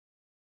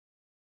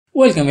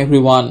Welcome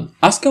everyone.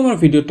 আজকে আমার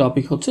video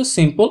topic হচ্ছে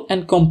simple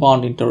and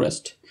compound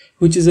interest,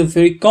 which is a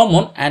very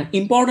common and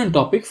important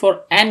topic for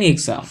any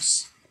exams.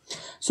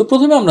 So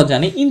প্রথমে আমরা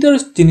জানি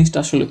interest জিনিসটা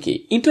আসলে কি?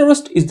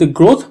 Interest is the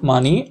growth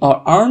money or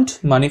earned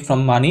money from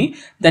money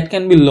that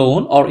can be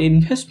loan or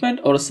investment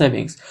or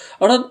savings.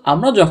 অর্থাৎ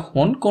আমরা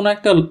যখন কোনো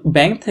একটা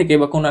ব্যাংক থেকে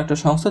বা কোনো একটা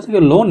সংস্থা থেকে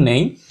লোন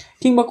নেই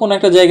কিংবা কোনো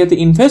একটা জায়গাতে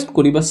ইনভেস্ট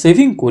করি বা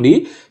সেভিং করি,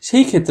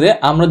 সেই ক্ষেত্রে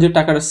আমরা যে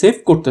টাকাটা সেভ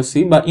করতেছি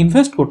বা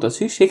ইনভেস্ট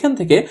করতেছি সেখান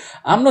থেকে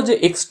আমরা যে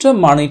এক্সট্রা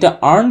মানিটা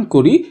আর্ন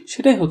করি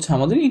সেটাই হচ্ছে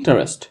আমাদের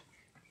ইন্টারেস্ট।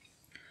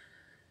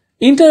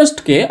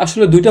 ইন্টারেস্টকে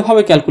আসলে দুইটা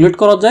ভাবে ক্যালকুলেট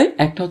করা যায়,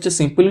 একটা হচ্ছে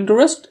সিম্পল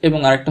ইন্টারেস্ট এবং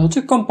আরেকটা হচ্ছে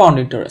compound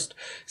interest.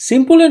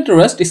 Simple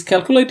interest is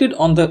calculated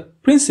on the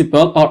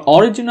principal or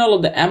original of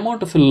the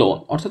amount of A loan.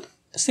 অর্থাৎ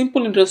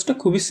সিম্পল ইন্টারেস্টটা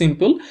খুবই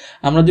সিম্পল,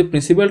 আমরা যে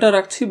প্রিন্সিপালটা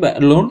রাখছি বা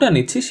লোনটা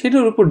নিচ্ছি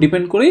সেটার উপর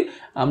ডিপেন্ড করেই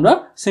আমরা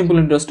সিম্পল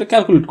ইন্টারেস্টটা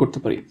ক্যালকুলেট করতে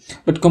পারি।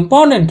 But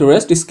compound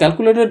interest is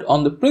calculated on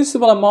the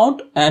principal amount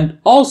and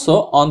also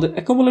on the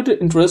accumulated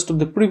interest of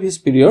the previous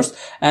periods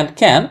and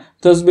can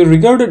thus be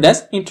regarded as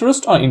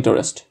interest on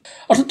interest.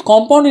 অর্থাৎ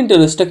compound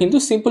ইন্টারেস্টটা কিন্তু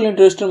simple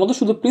ইন্টারেস্টের মতো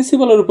শুধু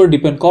প্রিন্সিপালের উপর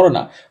depend করে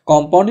না।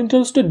 Compound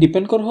ইন্টারেস্টে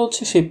ডিপেন্ড করে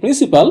হচ্ছে সেই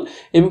প্রিন্সিপাল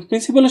এবং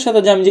প্রিন্সিপালের সাথে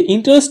যে আমি যে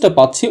ইন্টারেস্টটা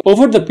পাচ্ছি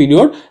ওভার দ্য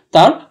পিরিয়ড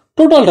তার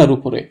টোটালটার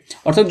উপরে।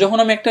 অর্থাৎ যখন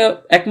আমি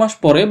এক মাস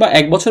পরে বা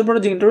এক বছর পরে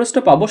যে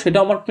ইন্টারেস্টটা পাবো সেটা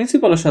আমার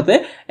প্রিন্সিপালের সাথে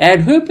অ্যাড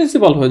হয়ে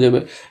প্রিন্সিপাল হয়ে যাবে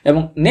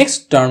এবং নেক্সট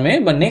টার্মে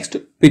বা নেক্সট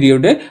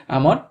পিরিয়ডে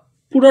আমার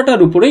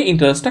পুরোটার উপরে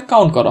ইন্টারেস্টটা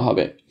কাউন্ট করা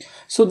হবে।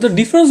 So the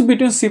difference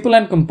between simple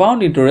and compound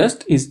interest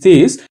is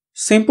this: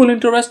 simple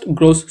interest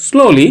grows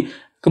slowly,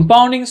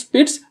 compounding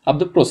speeds up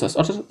the process.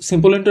 অর্থাৎ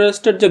সিম্পল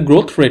ইন্টারেস্টের যে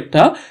গ্রোথ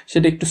রেটটা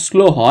সেটা একটু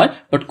স্লো হয়,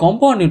 বাট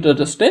কম্পাউন্ড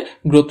ইন্টারেস্টে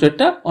গ্রোথ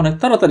রেটটা অনেক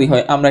তাড়াতাড়ি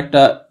হয়। আমরা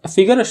একটা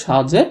ফিগারের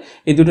সাহায্যে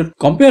এই দুটো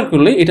কম্পেয়ার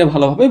করলে এটা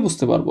ভালোভাবে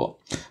বুঝতে পারবো।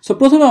 সো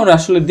প্রথমে আমরা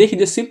আসলে দেখি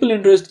যে সিম্পল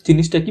ইন্টারেস্ট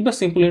জিনিসটা কি বা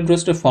সিম্পল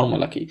ইন্টারেস্টের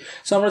ফর্মুলা কি।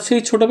 সো আমরা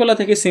সেই ছোটবেলা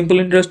থেকে সিম্পল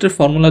ইন্টারেস্টের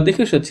ফর্মুলা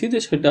দেখে এসেছি যে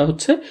সেটা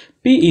হচ্ছে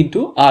পি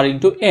ইন্টু আর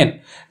ইন্টু এন,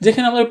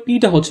 যেখানে আমাদের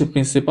পিটা হচ্ছে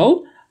প্রিন্সিপাল,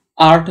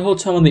 আরটা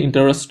হচ্ছে আমাদের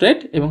ইন্টারেস্ট রেট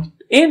এবং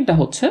এনটা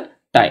হচ্ছে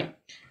টাইম।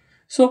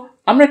 সো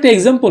আমরা একটা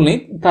এক্সাম্পল নিই,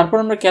 তারপর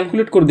আমরা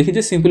ক্যালকুলেট করে দেখি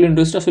যে সিম্পল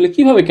ইন্টারেস্ট আসলে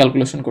কিভাবে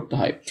ক্যালকুলেশন করতে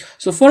হয়।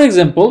 So for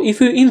example, if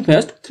you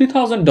invest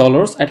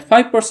 $3,000 at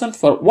 5%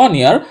 for 1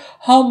 year,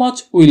 how much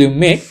will you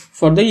make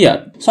for the year?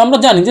 So আমরা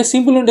জানি যে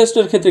সিম্পল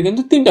ইন্টারেস্টের ক্ষেত্রে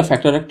কিন্তু তিনটা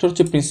ফ্যাক্টর, একটা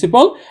হচ্ছে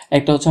প্রিন্সিপাল,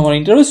 একটা হচ্ছে আমার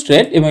ইন্টারেস্ট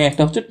রেট এবং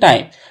একটা হচ্ছে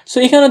টাইম। সো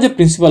এখানে যে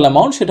প্রিন্সিপাল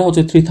অ্যামাউন্ট সেটা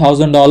হচ্ছে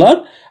 $3,000,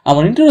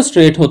 আমার ইন্টারেস্ট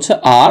রেট হচ্ছে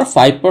আর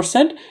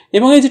 5%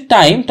 এবং এই যে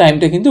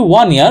টাইমটা কিন্তু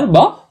 1 ইয়ার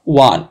বা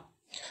 1।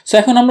 সো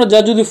এখন আমরা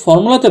যদি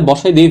ফর্মুলাতে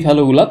বসাই দিই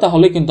ভ্যালুগুলো,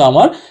 তাহলে কিন্তু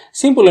আমার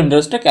সিম্পল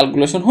ইন্টারেস্টটা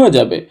ক্যালকুলেশন হয়ে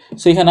যাবে।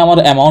 সো এখানে আমার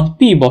অ্যামাউন্ট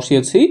পি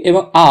বসিয়েছি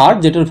এবং আর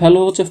যেটার ভ্যালু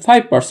হচ্ছে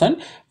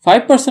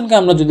 5%কে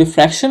আমরা যদি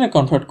ফ্র্যাকশনে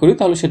কনভার্ট করি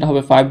তাহলে সেটা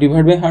হবে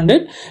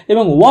 5/100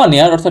 এবং 1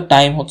 ইয়ার অর্থাৎ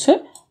টাইম হচ্ছে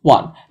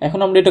 1। এখন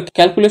আমরা এটা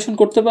ক্যালকুলেশন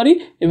করতে পারি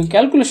এবং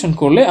ক্যালকুলেশন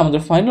করলে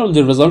আমাদের ফাইনাল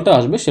যে রেজাল্টটা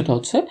আসবে সেটা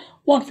হচ্ছে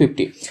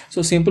 150। সো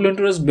সিম্পল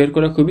ইন্টারেস্ট বের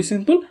করা খুবই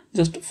সিম্পল,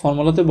 জাস্ট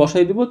ফর্মুলাতে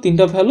বসাই দিব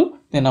তিনটা ভ্যালু,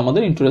 দেন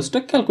আমাদের ইন্টারেস্টটা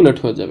ক্যালকুলেট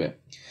হয়ে যাবে।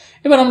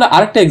 এবার আমরা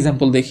আরেকটা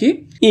এক্সাম্পল দেখি।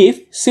 If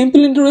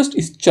simple interest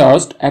is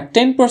charged at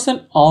 10%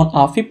 on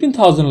a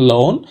 15,000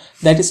 loan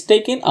that is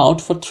taken out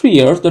for 3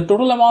 years, the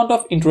total amount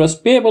of interest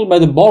payable by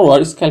the borrower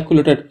is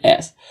calculated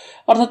as.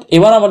 অর্থাৎ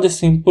এবার আমার যে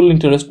সিম্পল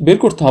ইন্টারেস্ট বের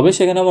করতে হবে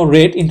সেখানে আমার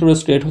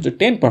ইন্টারেস্ট রেট হচ্ছে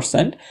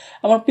 10%,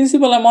 আমার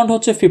প্রিন্সিপাল অ্যামাউন্ট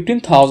হচ্ছে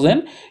 15,000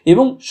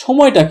 এবং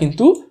সময়টা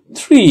কিন্তু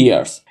 3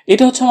 ইয়ার্স।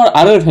 এটা হচ্ছে আমার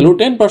আর এর ভ্যালু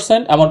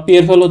 10%, আমার পি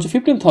এর ভ্যালু হচ্ছে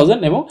 15,000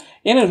 এবং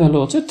এন এর ভ্যালু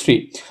হচ্ছে 3।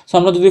 সো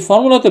আমরা যদি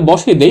ফর্মুলাতে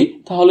বসিয়ে দেই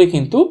তাহলে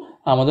কিন্তু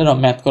আমাদের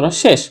ম্যাথ করা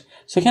শেষ।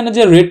 সেখানে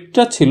যে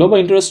রেটটা ছিল বা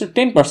ইন্টারেস্টের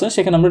 10%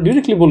 সেখানে আমরা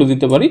ডিরেক্টলি বলে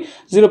দিতে পারি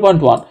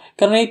 0.1,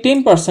 কারণ এই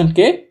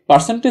 10%কে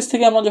পার্সেন্টেজ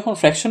থেকে আমরা যখন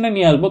ফ্র্যাকশনে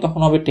নিয়ে আসবো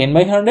তখন হবে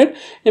 10/100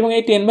 এবং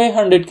এই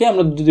 10/100কে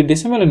আমরা যদি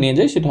ডেসিমেলে নিয়ে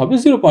যাই সেটা হবে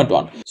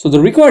 0.1। So the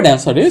required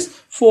answer is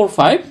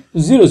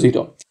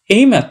 4500।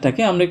 এই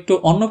ম্যাথটাকে আমরা একটু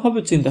অন্যভাবে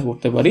চিন্তা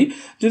করতে পারি।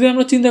 যদি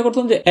আমরা চিন্তা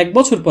করতাম যে এক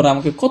বছর পরে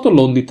আমাকে কত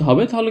লোন দিতে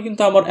হবে, তাহলে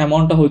কিন্তু আমার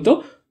অ্যামাউন্টটা হয়তো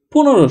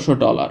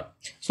 $1,500।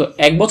 সো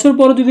এক বছর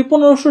পরে যদি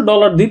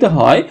 $1,500 দিতে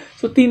হয়,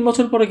 তো 3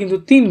 বছর পরে কিন্তু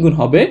 3 গুণ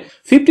হবে।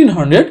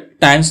 1500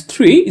 times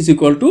 3 is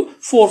equal to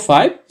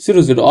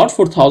 4500 or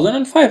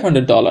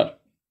 $4,500।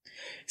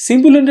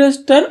 Simple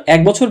ইন্টারেস্টটার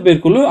এক বছর বের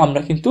করলেও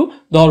আমরা কিন্তু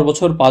 10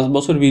 বছর, 5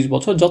 বছর, 20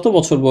 বছর যত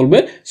বছর বলবে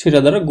সেটা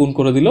দ্বারা গুণ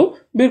করে দিলেও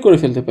বের করে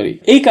ফেলতে পারি।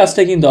 এই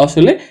কাজটা কিন্তু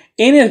আসলে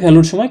এন এর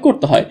ভ্যালুর সময়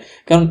করতে হয়,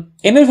 কারণ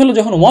এন এর ভ্যালু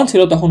যখন 1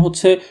 ছিল তখন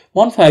হচ্ছে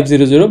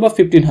 1500 বা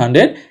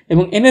 1500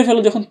 এবং এন এর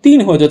ভ্যালু যখন 3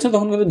 হয়ে যাচ্ছে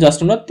তখন কিন্তু জাস্ট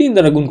আমরা 3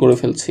 দ্বারা গুণ করে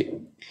ফেলছি।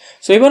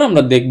 সো এবার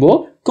আমরা দেখব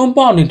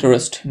কম্পাউন্ড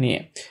ইন্টারেস্ট নিয়ে।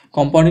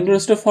 কম্পাউন্ড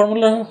ইন্টারেস্টের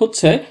ফর্মুলা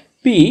হচ্ছে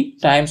p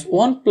times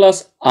 1 plus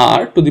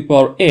r to the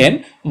power n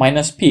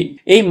minus p।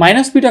 এই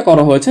মাইনাস পিটা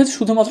করা হয়েছে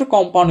শুধুমাত্র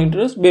কম্পাউন্ড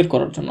ইন্টারেস্ট বের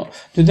করার জন্য।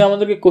 যদি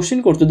আমাদেরকে কোশ্চেন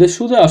করতো যে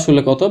সুদে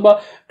আসলে কত বা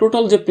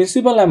টোটাল যে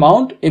প্রিন্সিপাল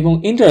অ্যামাউন্ট এবং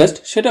ইন্টারেস্ট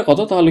সেটা কত,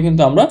 তাহলে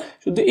কিন্তু আমরা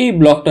শুধু এই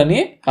ব্লকটা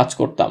নিয়ে কাজ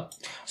করতাম।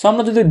 সো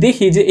আমরা যদি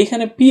দেখি যে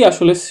এখানে p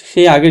আসলে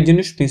সেই আগের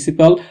জিনিস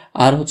প্রিন্সিপাল,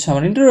 আর হচ্ছে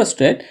আমার ইন্টারেস্ট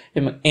রেট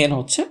এবং n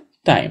হচ্ছে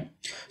time.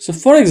 So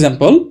for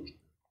example,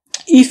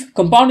 If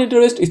compound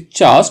interest is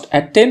charged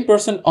at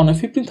 10% on a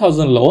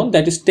 15,000 loan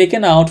that is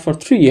taken out for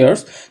 3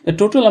 years, the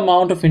total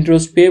amount of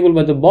interest payable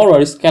by the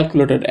borrower is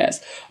calculated as.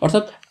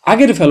 অর্থাৎ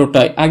আগের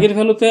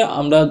ভ্যালুতে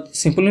আমরা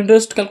simple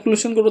interest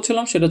calculation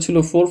করেছিলাম, সেটা ছিল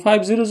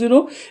 4500।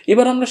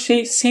 এবার আমরা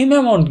সেই সেম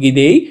অ্যামাউন্ট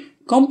দিয়েই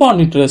কম্পাউন্ড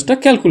ইন্টারেস্টটা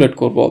ক্যালকুলেট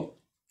করব।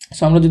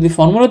 সো আমরা যদি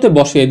ফর্মুলাতে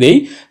বসিয়ে দেই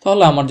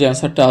তাহলে আমার যে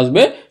অ্যান্সারটা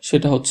আসবে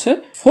সেটা হচ্ছে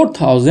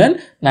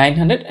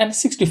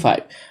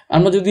 4965।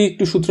 আমরা যদি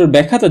একটু সূত্রের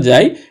ব্যাখ্যাতে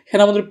যাই,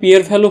 এখানে আমাদের পি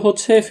এর ভ্যালু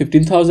হচ্ছে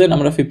 15,000,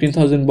 আমরা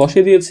 15,000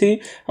 বসিয়ে দিয়েছি।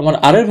 আমার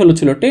আর এর ভ্যালু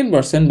ছিল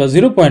 10% বা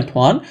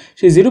 0.1,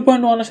 সেই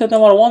 0.1 এর সাথে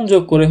আমার 1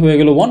 যোগ করে হয়ে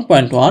গেল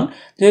 1.1।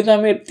 যেহেতু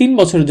আমি 3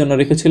 বছরের জন্য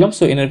রেখেছিলাম,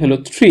 সো এন এর ভ্যালু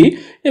 3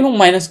 এবং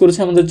মাইনাস করেছে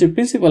আমাদের যে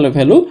প্রিন্সিপালের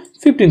ভ্যালু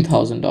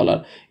 $15,000।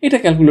 এটা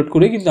ক্যালকুলেট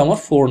করে কিন্তু আমার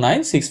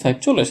 4965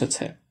 চলে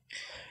এসেছে।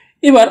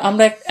 এবার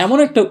আমরা এমন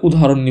একটা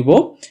উদাহরণ নিব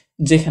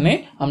যেখানে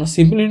আমরা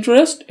সিম্পল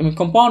ইন্টারেস্ট এবং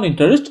কম্পাউন্ড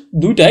ইন্টারেস্ট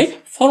দুইটাই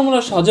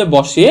ফর্মুলার সাহায্যে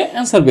বসিয়ে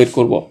অ্যান্সার বের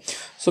করব।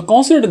 So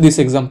consider this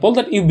example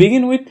that you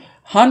begin with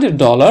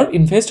 $100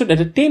 invested at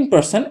A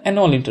 10%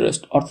 annual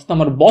interest, অর্থাৎ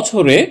আমার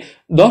বছরে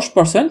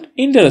 10%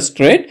 ইন্টারেস্ট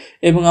রেট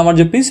এবং আমার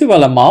যে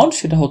প্রিন্সিপাল অ্যামাউন্ট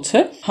সেটা হচ্ছে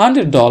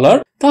 $100।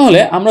 তাহলে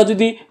আমরা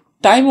যদি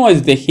টাইম ওয়াইজ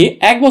দেখি,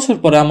 এক বছর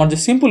পরে আমার যে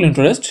সিম্পল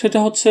ইন্টারেস্ট সেটা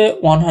হচ্ছে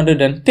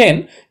 110,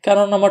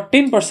 কারণ আমার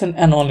 10%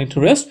 অ্যানুয়াল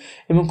ইন্টারেস্ট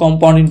এবং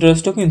কম্পাউন্ড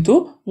ইন্টারেস্টও কিন্তু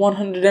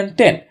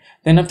 110।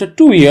 Then after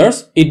 2 years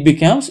it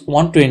becomes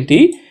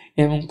 120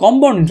 এবং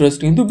কম্পাউন্ড ইন্টারেস্ট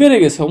কিন্তু বেড়ে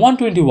গেছে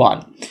 121।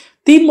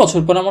 3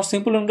 বছর পর আমার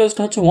সিম্পল ইন্টারেস্ট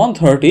হচ্ছে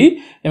 130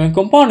 এবং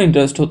কম্পাউন্ড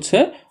ইন্টারেস্ট হচ্ছে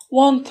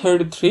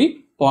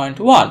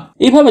 133.1।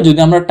 এইভাবে যদি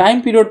আমরা টাইম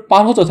পিরিয়ড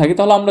পার হতে থাকি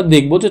তাহলে আমরা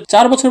দেখব যে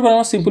 4 বছর পরে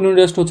আমার সিম্পল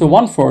ইন্টারেস্ট হচ্ছে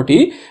 140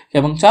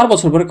 এবং 4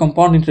 বছর পরে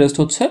কম্পাউন্ড ইন্টারেস্ট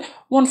হচ্ছে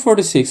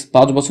 146,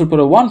 5 বছর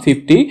পরে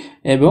 150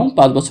 এবং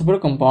 5 বছর পরে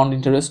কম্পাউন্ড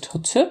ইন্টারেস্ট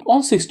হচ্ছে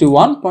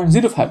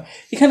 161.05।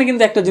 এখানে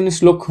কিন্তু একটা জিনিস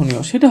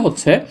লক্ষণীয়, সেটা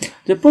হচ্ছে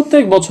যে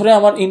প্রত্যেক বছরে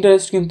আমার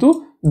ইন্টারেস্ট কিন্তু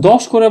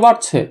 10 করে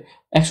বাড়ছে।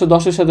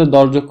 110 এর সাথে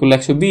 10 যোগ করলে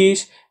 120,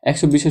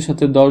 120 এর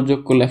সাথে 10 যোগ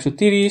করলে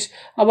 130,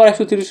 আবার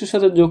 130 এর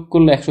সাথে যোগ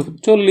করলে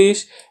 140,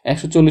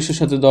 140 এর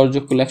সাথে 10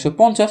 যোগ করলে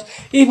 150,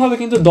 এইভাবে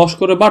কিন্তু 10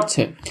 করে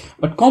বাড়ছে।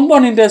 বাট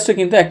কম্পাউন্ড ইন্টারেস্টে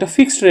কিন্তু একটা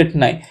ফিক্সড রেট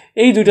নাই।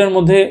 এই দুইটার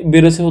মধ্যে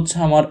বেড়েছে হচ্ছে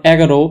আমার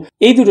 11,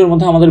 এই দুটোর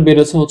মধ্যে আমাদের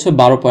বেড়েছে হচ্ছে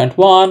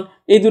 12.1,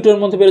 এই দুটোর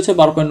মধ্যে বেড়েছে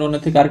 12.1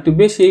 এর থেকে আরেকটু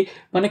বেশি।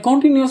 মানে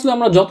কন্টিনিউয়াসলি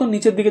আমরা যত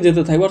নিচের দিকে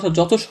যেতে থাকবো, অর্থাৎ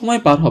যত সময়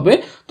পার হবে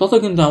তত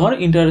কিন্তু আমার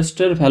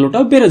ইন্টারেস্টের ভ্যালুটা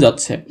বেড়ে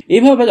যাচ্ছে।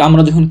 এইভাবে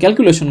আমরা যখন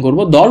ক্যালকুলেশন করব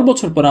 10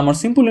 বছর পর আমার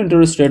সিম্পল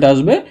ইন্টারেস্ট রেট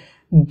আসবে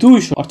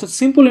 200, অর্থাৎ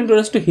সিম্পল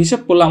ইন্টারেস্টে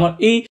হিসাব করলে আমার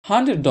এই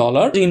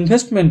 $100 যে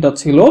ইনভেস্টমেন্টটা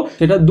ছিল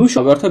সেটা 200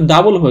 হবে, অর্থাৎ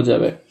ডাবল হয়ে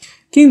যাবে।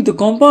 কিন্তু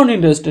কম্পাউন্ড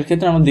ইন্টারেস্টের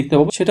ক্ষেত্রে আমরা দেখতে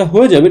পাবো সেটা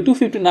হয়ে যাবে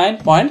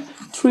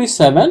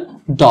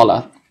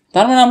 $259.37।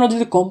 তার মানে আমরা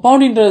যদি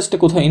কম্পাউন্ড ইন্টারেস্টে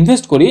কোথাও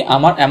ইনভেস্ট করি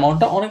আমার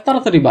অ্যামাউন্টটা অনেক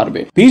তাড়াতাড়ি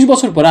বাড়বে। 20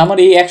 বছর পরে আমার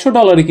এই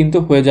 $100 কিন্তু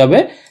হয়ে যাবে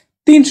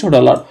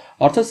 $300,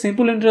 অর্থাৎ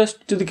সিম্পল ইন্টারেস্ট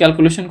যদি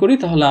ক্যালকুলেশন করি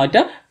তাহলে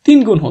এটা 3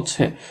 গুণ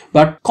হচ্ছে।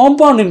 বাট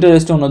কম্পাউন্ড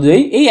ইন্টারেস্ট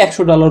অনুযায়ী এই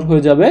 $100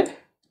 হয়ে যাবে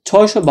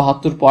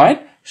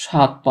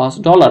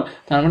 $672.75,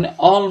 তার মানে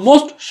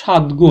অলমোস্ট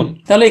 7 গুণ।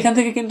 তাহলে এখান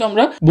থেকে কিন্তু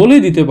আমরা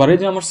বলেই দিতে পারি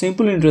যে আমার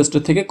সিম্পল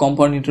ইন্টারেস্টের থেকে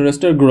কম্পাউন্ড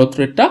ইন্টারেস্টের গ্রোথ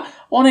রেটটা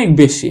অনেক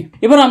বেশি।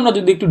 এবার আমরা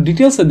যদি একটু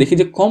ডিটেলসে দেখি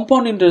যে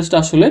কম্পাউন্ড ইন্টারেস্ট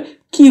আসলে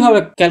কিভাবে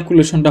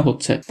ক্যালকুলেশনটা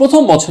হচ্ছে।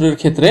 প্রথম বছরের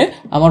ক্ষেত্রে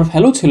আমার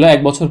ভ্যালু ছিল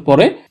এক বছর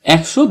পরে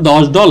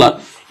 $110।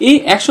 এই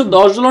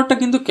 $110টা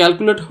কিন্তু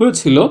ক্যালকুলেট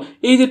হয়েছিল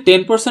এই যে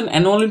 10%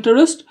 অ্যানুয়াল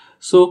ইন্টারেস্ট,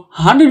 সো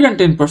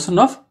 110%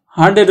 অফ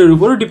 100 এর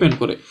উপরে ডিপেন্ড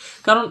করে,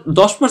 কারণ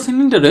 10%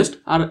 ইন্টারেস্ট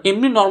আর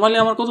এমনি নর্মালি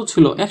আমার কত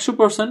ছিল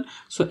 100%,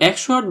 সো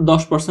 100 আর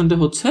 10%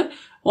 হচ্ছে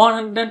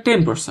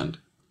 110%।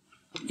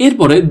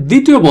 এরপরে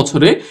দ্বিতীয়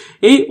বছরে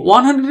এই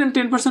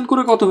 110%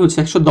 করে কত হচ্ছে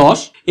 110,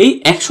 এই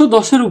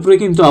 110 এর উপরে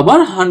কিন্তু আবার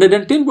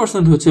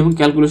 110% হচ্ছে এবং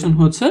ক্যালকুলেশন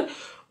হচ্ছে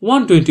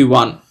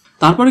 121।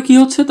 তারপরে কি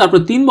হচ্ছে,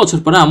 তারপরে 3 বছর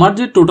পরে আমার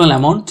যে টোটাল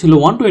অ্যামাউন্ট ছিল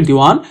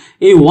 121,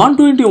 এই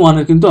 121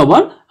 এর কিন্তু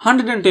আবার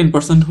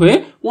 110% হয়ে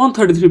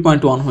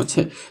 133.1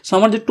 হয়েছে। সো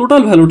আমার যে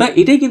টোটাল ভ্যালুটা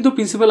এটাই কিন্তু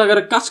প্রিন্সিপাল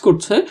আকারে কাজ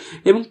করছে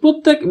এবং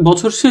প্রত্যেক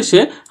বছর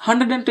শেষে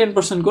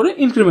 110% করে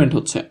ইনক্রিমেন্ট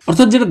হচ্ছে।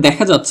 অর্থাৎ যেটা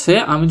দেখা যাচ্ছে,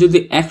 আমি যদি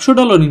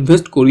 $100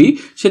 ইনভেস্ট করি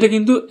সেটা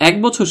কিন্তু এক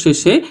বছর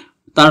শেষে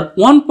তার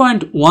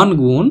 1.1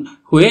 গুণ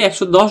হয়ে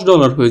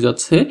 $110 হয়ে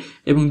যাচ্ছে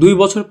এবং 2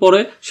 বছর পরে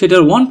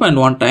সেটার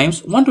 1.1 টাইমস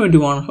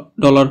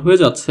 $121 হয়ে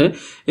যাচ্ছে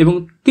এবং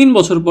 3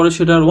 বছর পরে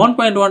সেটার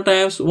 1.1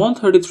 টাইমস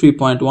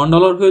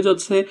 $133.1 হয়ে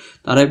যাচ্ছে।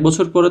 তার এক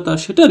বছর পরে তার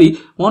সেটারই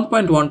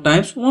 1.1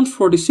 টাইমস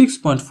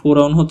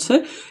 $146.41 হচ্ছে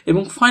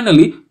এবং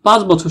ফাইনালি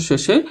 5 বছর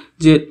শেষে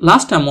যে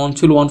লাস্ট অ্যামাউন্ট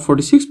ছিল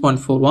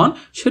 146.41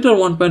 সেটার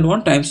 1.1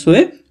 টাইমস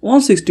হয়ে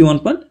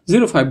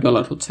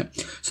 $161.05 হচ্ছে।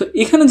 সো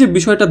এখানে যে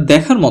বিষয়টা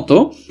দেখার মতো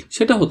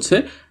সেটা হচ্ছে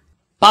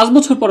 5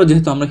 বছর পরে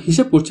যেহেতু আমরা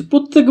হিসাব করছি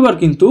প্রত্যেকবার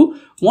কিন্তু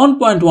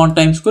 1.1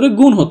 টাইমস করে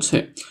গুণ হচ্ছে,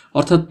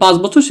 অর্থাৎ 5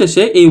 বছর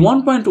শেষে এই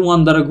 1.1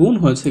 দ্বারা গুণ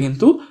হয়েছে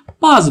কিন্তু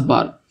 5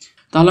 বার।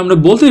 তাহলে আমরা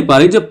বলতেই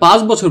পারি যে 5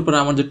 বছর পরে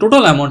আমার যে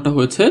টোটাল অ্যামাউন্টটা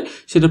হয়েছে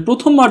সেটা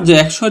প্রথমবার যে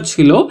 100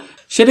 ছিল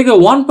সেটাকে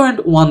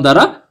 1.1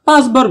 দ্বারা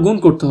 5 বার গুণ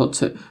করতে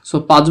হচ্ছে। সো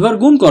 5 বার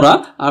গুণ করা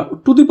আর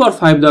টু দি পাওয়ার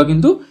 5 দেওয়া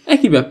কিন্তু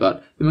একই ব্যাপার,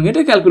 এবং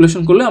এটা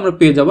ক্যালকুলেশন করলে আমরা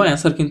পেয়ে যাবো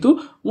অ্যান্সার কিন্তু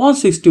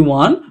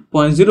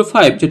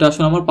 161.05, যেটা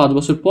আসলে আমার 5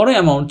 বছর পরে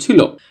অ্যামাউন্ট ছিল।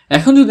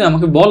 এখন যদি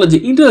আমাকে বলে যে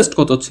ইন্টারেস্ট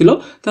কত ছিল,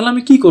 তাহলে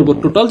আমি কি করব?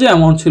 টোটাল যে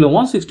অ্যামাউন্ট ছিল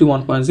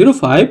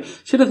 161.05,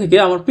 সেটা থেকে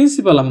আমার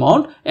প্রিন্সিপাল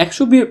অ্যামাউন্ট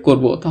 100 বিয়োগ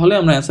করব, তাহলে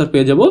আমরা অ্যান্সার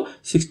পেয়ে যাব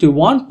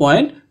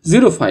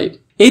 61.05।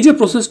 এই যে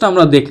প্রসেসটা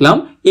আমরা দেখলাম,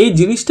 এই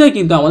জিনিসটাই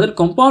কিন্তু আমাদের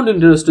কম্পাউন্ড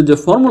ইন্টারেস্টের যে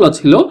ফর্মুলা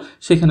ছিল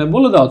সেখানে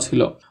বলে দেওয়া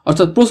ছিল।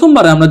 অর্থাৎ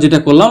প্রথমবারে আমরা যেটা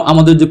করলাম,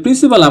 আমাদের যে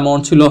প্রিন্সিপাল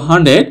অ্যামাউন্ট ছিল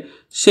 100,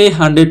 সেই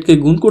 100কে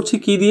গুণ করছি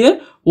কি দিয়ে?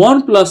 1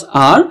 plus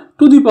R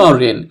to the power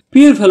n। P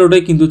এর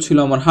ভ্যালুটাই কিন্তু ছিল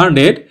আমার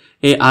 100,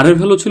 এই আর এর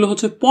ভ্যালু ছিল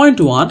হচ্ছে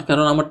 0.1,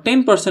 কারণ আমার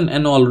 10%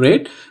 অ্যানুয়াল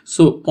রেট।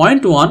 সো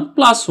 0.1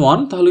 প্লাস 1,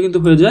 তাহলে কিন্তু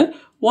হয়ে যায়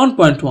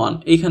 1.1,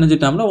 এইখানে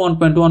যেটা আমরা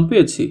 1.1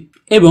 পেয়েছি,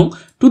 এবং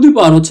টু দি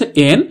পাওয়ার হচ্ছে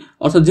n,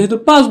 অর্থাৎ যেহেতু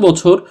 5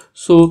 বছর,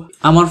 সো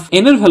আমার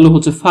n এর ভ্যালু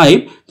হচ্ছে 5,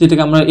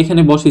 যেটাকে আমরা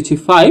এখানে বসিয়েছি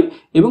 5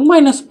 এবং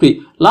মাইনাস p।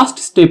 লাস্ট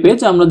স্টেপে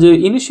যে আমরা যে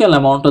ইনিশিয়াল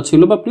অ্যামাউন্টটা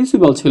ছিল বা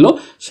প্রিন্সিপাল ছিল,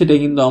 সেটা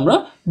কিন্তু আমরা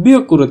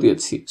বিয়োগ করে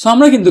দিয়েছি। সো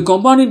আমরা কিন্তু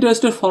কম্পাউন্ড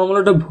ইন্টারেস্টের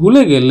ফর্মুলাটা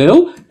ভুলে গেলেও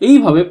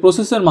এইভাবে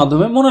প্রসেসের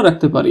মাধ্যমে মনে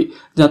রাখতে পারি,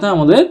 যাতে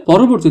আমাদের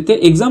পরবর্তীতে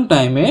এক্সাম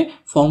টাইমে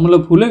ফর্মুলা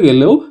ভুলে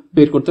গেলেও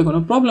বের করতে কোনো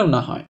প্রবলেম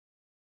না হয়।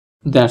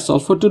 That's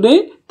all for today.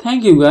 Thank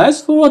you guys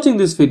for watching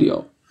this video.